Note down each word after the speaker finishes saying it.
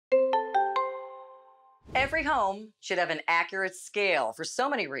Every home should have an accurate scale for so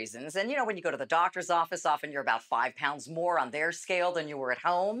many reasons. And when you go to the doctor's office, often you're about 5 pounds more on their scale than you were at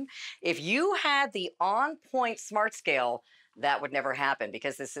home. If you had the On-Point Smart Scale, that would never happen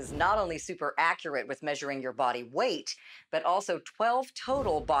because this is not only super accurate with measuring your body weight, but also 12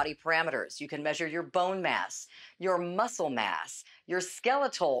 total body parameters. You can measure your bone mass, your muscle mass, your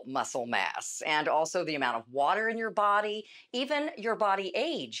skeletal muscle mass, and also the amount of water in your body, even your body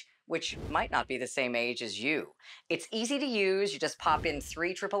age, which might not be the same age as you. It's easy to use. You just pop in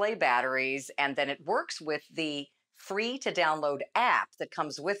 3 AAA batteries, and then it works with the free to download app that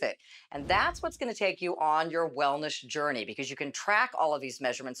comes with it. And that's what's going to take you on your wellness journey because you can track all of these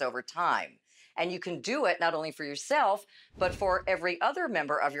measurements over time. And you can do it not only for yourself, but for every other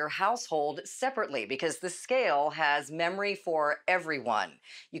member of your household separately because the scale has memory for everyone.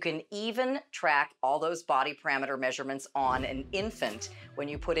 You can even track all those body parameter measurements on an infant when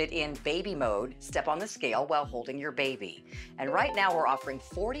you put it in baby mode, step on the scale while holding your baby. And right now we're offering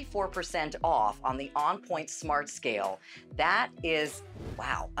 44% off on the On-Point Smart Scale. That is,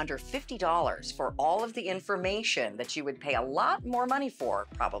 wow, under $50 for all of the information that you would pay a lot more money for,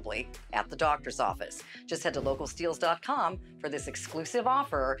 probably, at the doctor's office. Just head to localastealsanddeals.com for this exclusive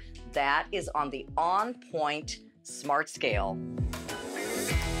offer that is on the On-Point Smart Scale.